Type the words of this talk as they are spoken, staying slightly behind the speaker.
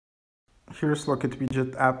Here's Locket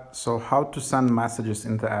widget app. So how to send messages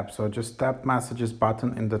in the app. So just tap messages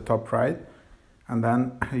button in the top right, and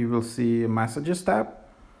then you will see messages tab.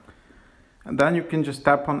 And then you can just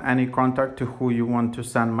tap on any contact to who you want to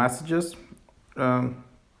send messages.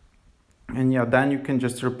 And yeah, then you can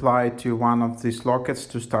just reply to one of these lockets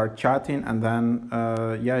to start chatting, and then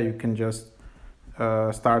yeah, you can just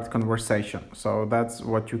start conversation. So that's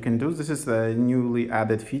what you can do. This is a newly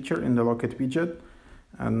added feature in the Locket widget.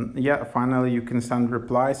 And yeah, finally you can send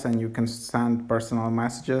replies and you can send personal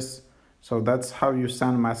messages. So that's how you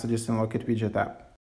send messages in Locket widget app.